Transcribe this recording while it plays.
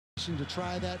to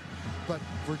try that, but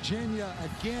Virginia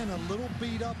again a little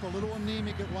beat up, a little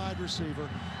anemic at wide receiver.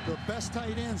 The best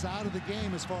tight ends out of the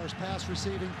game as far as pass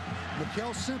receiving.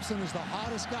 Mikell Simpson is the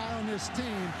hottest guy on this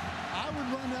team. I would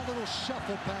run that little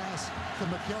shuffle pass to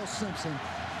Mikell Simpson.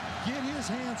 Get his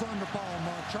hands on the ball,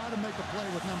 Mark. Try to make a play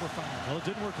with number 5. Well, it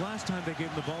didn't work last time they gave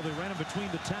him the ball. They ran him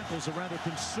between the tackles, a rather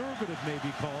conservative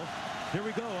maybe call. Here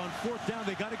we go on 4th down.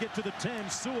 They got to get to the 10.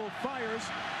 Sewell fires.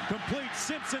 Complete.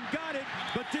 Simpson got it,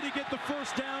 but did he get the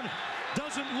first down?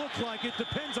 Doesn't look like it.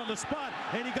 Depends on the spot,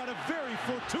 and he got a very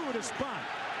fortuitous spot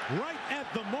right at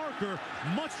the marker,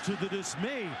 much to the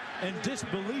dismay and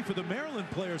disbelief of the Maryland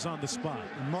players on the spot.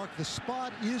 And Mark, the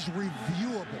spot is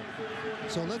reviewable.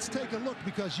 So let's take a look,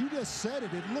 because you just said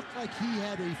it. It looked like he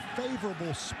had a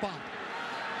favorable spot.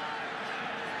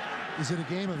 Is it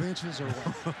a game of inches or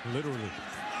what? Literally.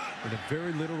 In a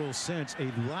very literal sense,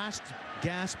 a last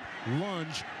gasp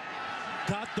lunge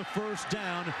got the first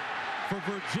down for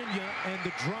Virginia, and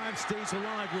the drive stays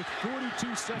alive with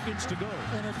 42 seconds to go.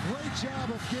 And a great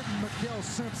job of getting Mikell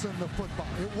Simpson the football.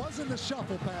 It wasn't a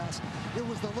shuffle pass. It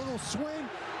was the little swing.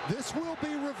 This will be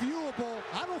reviewable.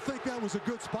 I don't think that was a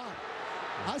good spot.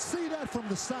 I see that from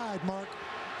the side, Mark.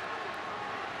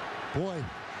 Boy,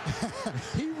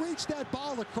 he reached that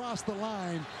ball across the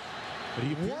line. But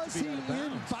was he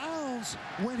in bounds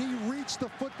when he reached the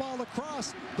football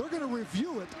across? They're going to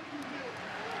review it.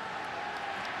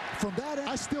 From that end,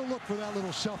 I still look for that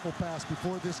little shuffle pass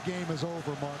before this game is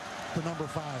over, Mark, to number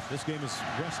 5. This game is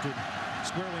rested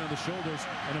squarely on the shoulders,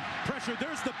 and a pressure.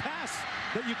 There's the pass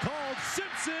that you called.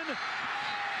 Simpson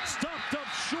stopped up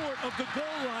short of the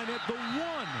goal line at the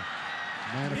 1.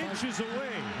 Man, inches away.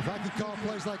 If I could call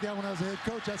plays like that when I was a head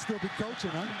coach, I'd still be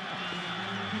coaching, huh?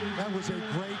 That was a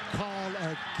great call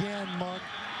again, Mark.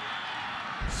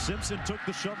 Simpson took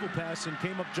the shuffle pass and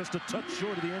came up just a touch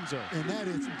short of the end zone. And that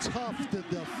is tough to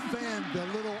defend, the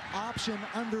little option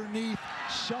underneath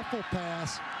shuffle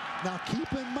pass. Now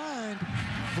keep in mind,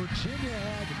 Virginia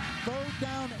had 3rd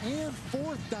down and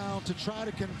 4th down to try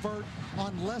to convert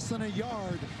on less than a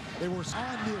yard. They were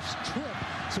on this trip.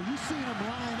 So you see them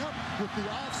line up with the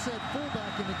offset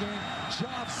fullback in the game,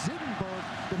 Joff Zittenberg,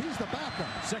 but he's the backup.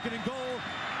 2nd and goal.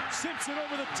 Simpson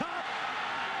over the top.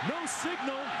 No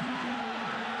signal.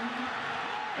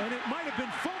 And it might have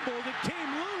been fumbled. It came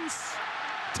loose.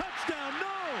 Touchdown,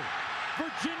 no.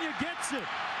 Virginia gets it.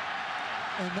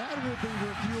 And that will be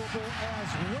reviewable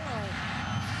as well.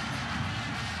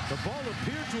 The ball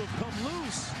appeared to have come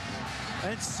loose.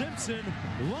 And Simpson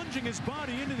lunging his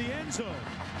body into the end zone.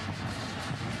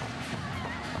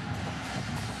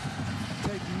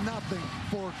 Take nothing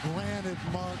for granted,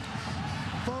 Mark.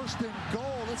 1st and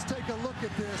goal. Let's take a look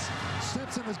at this.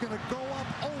 Simpson is going to go up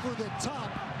over the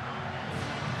top.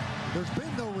 There's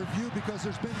been no review because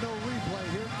there's been no replay.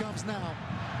 Here it comes now.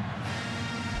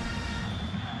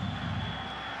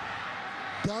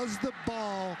 Does the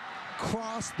ball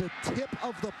cross the tip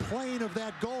of the plane of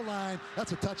that goal line?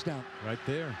 That's a touchdown. Right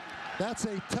there. That's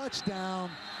a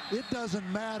touchdown. It doesn't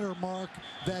matter, Mark,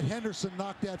 that Henderson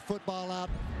knocked that football out.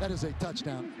 That is a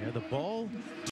touchdown. Yeah, the ball